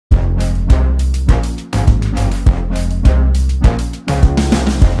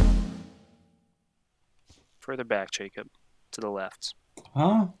Further back, Jacob. To the left.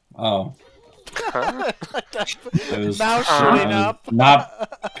 Huh? Oh. Huh? I was, Mouse shooting I was up.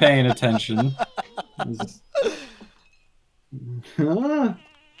 not paying attention. Huh?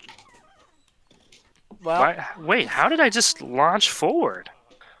 Well, Wait, how did I just launch forward?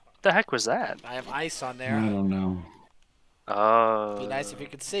 What the heck was that? I have ice on I there. don't know. Oh. Be nice if you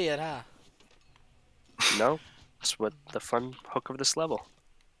could see it, huh? No. That's what the fun hook of this level.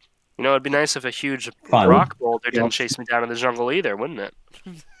 You know, it'd be nice if a huge Fun. rock boulder didn't chase me down in the jungle either, wouldn't it?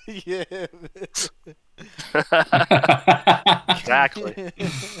 Yeah. Exactly.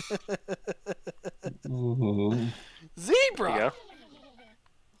 Ooh. There you Zebra. go.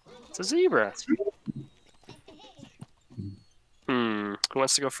 It's a zebra. Who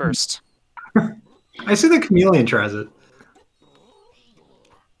wants to go first? I see the chameleon tries it.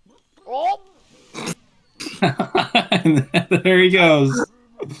 Oh. There he goes.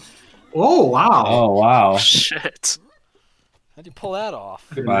 Oh, wow. Oh, wow. Shit. How'd you pull that off?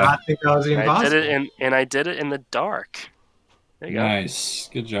 I did not think that was even I possible. did it and I did it in the dark. There you go. Nice.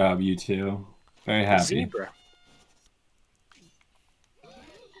 Good job, you two. Very happy. Zebra.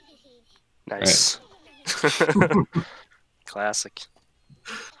 Nice. Classic.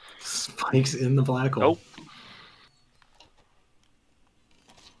 Spikes in the black hole. Oh.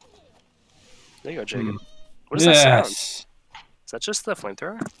 There you go, Jacob. What does that sound? Yes. Is that just the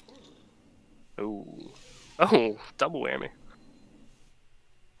flamethrower? Oh. Oh, double whammy.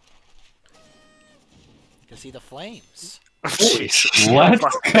 You can see the flames. Oh, jeez. What?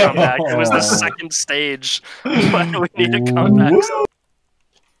 Come back. It was the second stage. Why do we need to come back? Woo.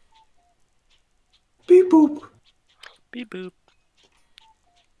 Beep boop. Beep boop.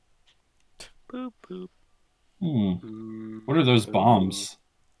 Boop boop. What are those bombs?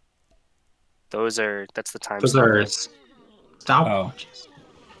 That's the time. Those are stop. Oh.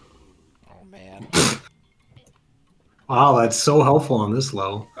 Oh man. Wow, that's so helpful on this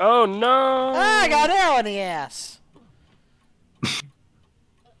low. Oh no! Ah, I got an arrow in the ass.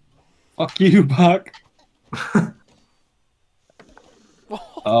 Fuck you, Buck.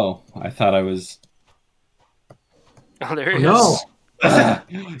 Oh, I thought I was. Oh, there he No. is.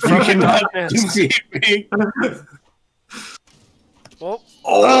 You From cannot darkness. defeat me. Oh,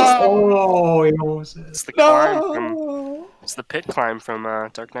 Oh, he almost is. It's the climb from. No. It's the pit climb from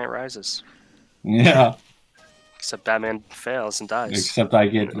Dark Knight Rises. Yeah, Except Batman fails and dies. except I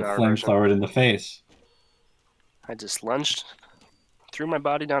get In our version. flamethrowered in the face. I just lunged, threw my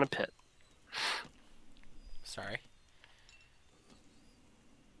body down a pit. sorry.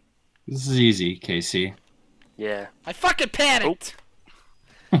 This is easy, Casey. Yeah. I fucking panicked.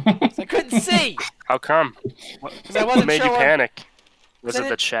 'Cause I couldn't see. How come? Because I What wasn't made sure you what- panic? Was Because it I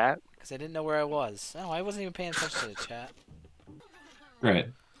the chat? Because I didn't know where I was. No, I wasn't even paying attention to the chat. Great.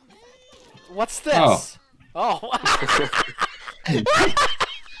 What's this? Oh.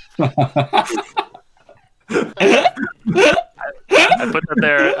 I put that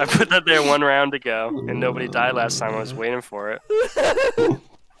there. I put that there one round ago, and nobody died last time. I was waiting for it.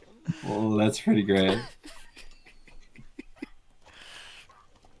 Well, that's pretty great.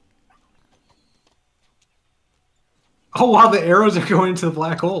 Oh, wow, the arrows are going into the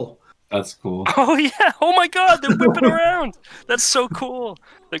black hole. That's cool. Oh yeah! Oh my God! They're whipping around. That's so cool.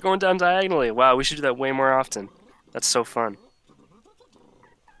 They're going down diagonally. Wow, we should do that way more often. That's so fun.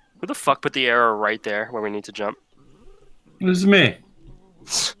 Who the fuck put the arrow right there where we need to jump? This is me.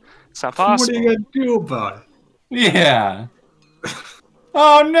 It's not What are possible. you going to do about it? Yeah.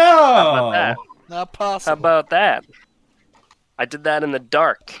 Oh no! How about that? Not How possible. about that? I did that in the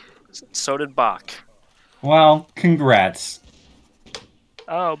dark. So did Bach. Well, congrats.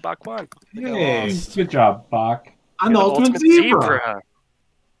 Oh, Bach won. Yay. Good job, Bach. I'm You're the ultimate zebra.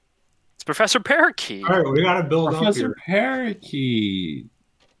 It's Professor Parakeet. All right, we got to build up Professor here. Parakeet.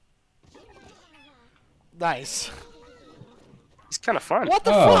 Nice. He's kind of fun. What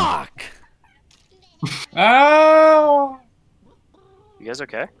the Oh. fuck? Oh! You guys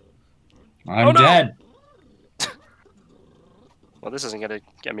okay? I'm Oh, no! dead. Well, this isn't gonna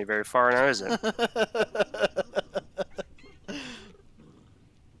get me very far now, is it?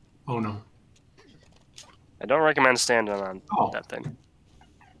 Oh, no. I don't recommend standing on Oh. that thing.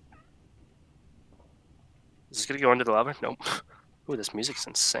 Is this gonna go into the lava? Nope. Ooh, this music's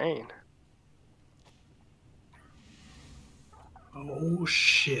insane. Oh,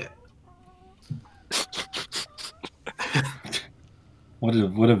 shit. What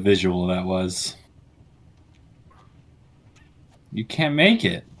a visual that was. You can't make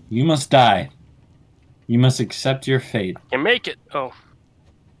it. You must die. You must accept your fate. You make it. Oh,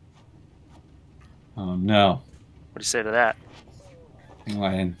 Oh no. what do you say to that?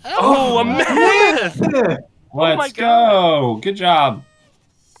 I- Oh, a myth! Yeah. my Let's God. go. Good job.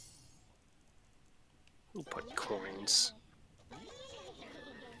 Who put coins?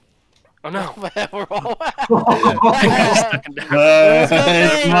 Oh no. We're all Stuck in there.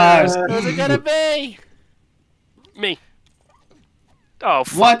 It's Mars. Who's it gonna be? Me. Oh,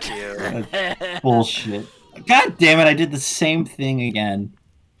 fuck What? you. That's bullshit. God damn it, I did the same thing again.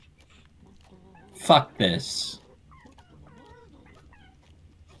 Fuck this.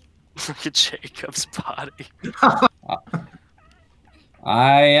 Look at Jacob's body.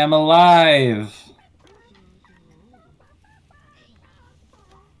 I am alive.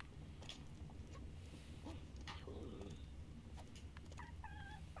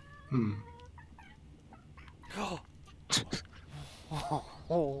 Hmm.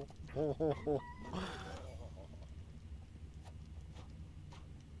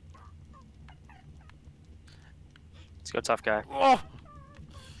 Let's go, tough guy. Oh,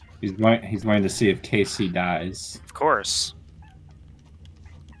 He's going to see if Casey dies. Of course.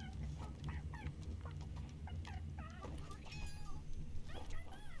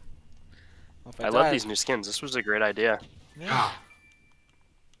 if I love die- these new skins. This was a great idea. Yeah. Ah,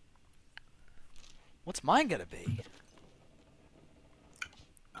 What's mine gonna be?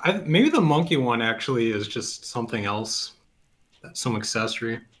 maybe the monkey one actually is just something else, some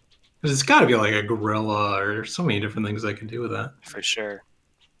accessory. 'Cause it's got to be like a gorilla or so many different things I could do with that. For sure.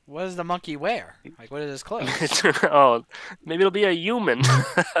 What does the monkey wear? Like, what is his clothes? Oh, maybe it'll be a human.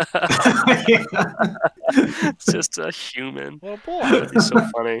 It's just a human. Little boy. That'd be so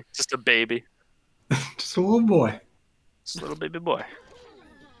funny. Just a baby. Just a little boy. Just a little baby boy.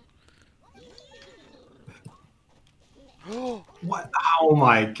 What? Oh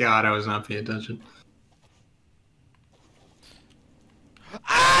my god, I was not paying attention.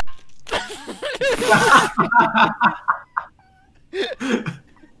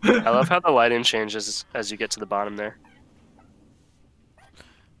 I love how the lighting changes as you get to the bottom there.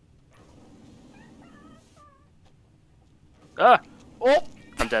 Ah! Oh,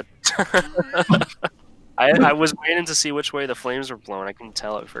 I'm dead. I was waiting to see which way the flames were blowing. I couldn't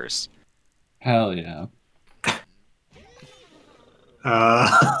tell at first. Hell yeah.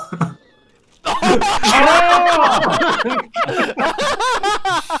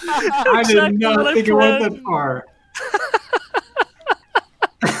 I did Exactly not what I think it went planned. that far.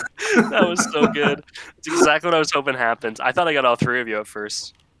 That was so good. It's exactly what I was hoping happened. I thought I got all three of you at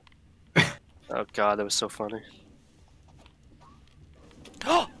first. Oh god, that was so funny.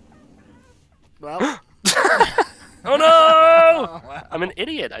 well. Oh no! I'm an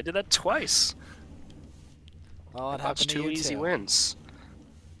idiot. I did that twice. Well, it Watch happened to two you easy too. wins.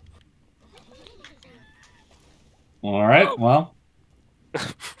 All right, well.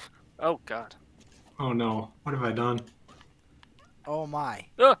 Oh god. Oh no, what have I done? Oh my.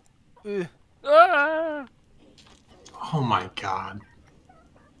 Ah! Ugh. Ah! Oh my god.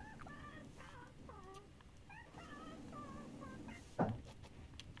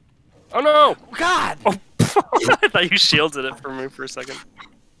 Oh no! God! Oh, I thought you shielded it from me for a second.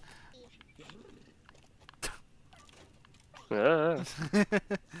 Ah.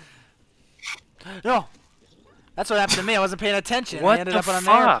 No! That's what happened to me. I wasn't paying attention. I What ended the up on an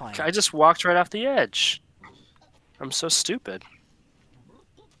fuck? airplane. I just walked right off the edge. I'm so stupid.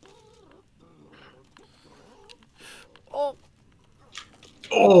 Oh!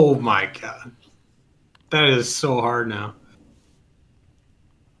 Oh my god. That is so hard now.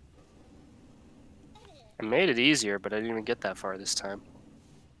 I made it easier, but I didn't even get that far this time.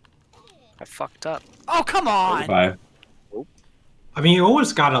 I fucked up. Oh, come on! Bye. I mean, you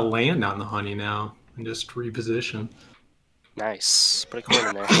always gotta land on the honey now and just reposition. Nice. Put a coin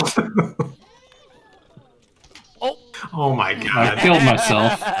in there. Oh my I god. killed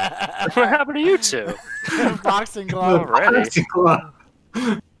myself. What happened to you two? Boxing glove. Already. Boxing glove.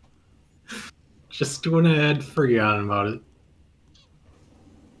 Just went ahead, forgot about it.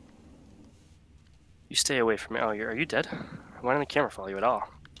 You stay away from me. Oh, are you dead? Why didn't the camera follow you at all?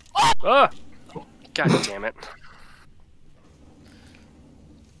 Oh! God damn it.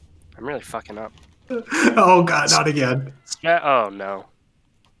 I'm really fucking up. Oh god, not again. Oh no.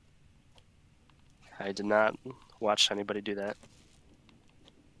 I did not watch anybody do that.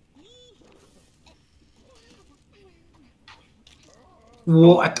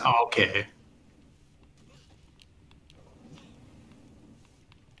 What? Okay.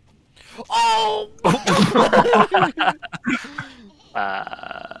 Oh!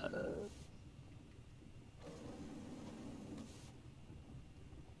 Uh,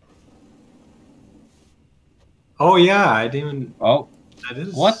 Oh yeah, I didn't even. Oh, That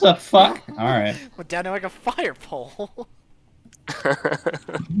is. what the fuck? All right. Went down to like a fire pole.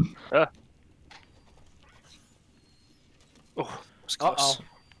 Oh, it was close. Uh-oh.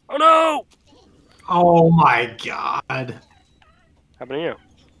 Oh no! Oh my god. Happened to you?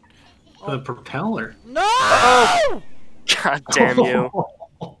 The propeller. No! Uh-oh! God damn you.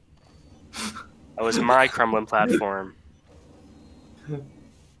 That was my crumbling platform.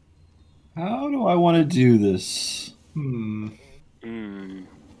 How do I want to do this? Hmm. Hmm.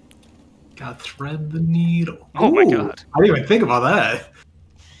 Gotta thread the needle. Oh my Ooh, god. I didn't even think about that.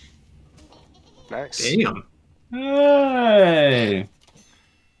 Nice. Damn. Hey!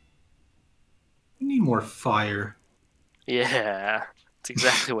 We need more fire. Yeah. That's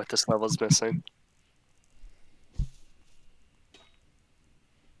exactly what this level's missing.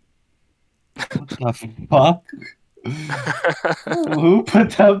 What the fuck? Who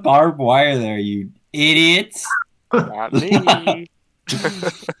put that barbed wire there, you idiots? Not me.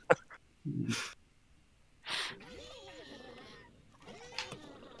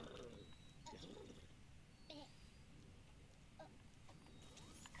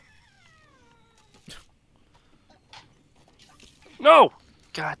 No!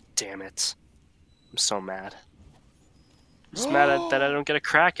 God damn it. I'm so mad. I'm just mad that I don't get a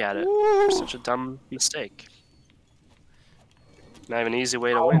crack at it for such a dumb mistake. And I have an easy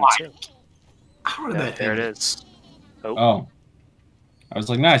way to win, too. How did Yeah, that there it hit? is. Oh. I was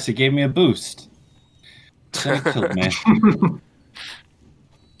like, nice, it gave me a boost. Then it killed me.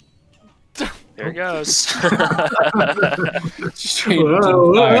 There it goes. Straight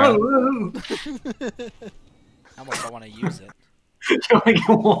into fire. Whoa. How much I want to use it? You only get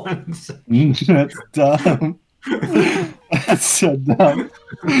once. That's dumb. That's so dumb.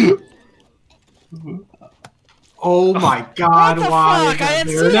 Oh my god, What the why fuck? is I that didn't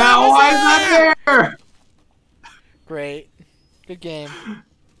there? see that. Now, Was why is that that there? Great. Good game.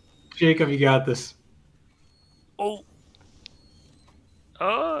 Jacob, you got this. Oh.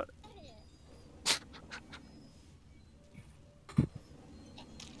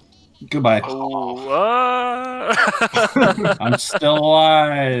 Goodbye. Oh. I'm still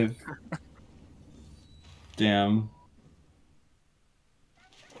alive. Damn.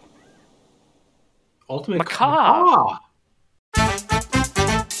 Ultimate Macaw. Macaw.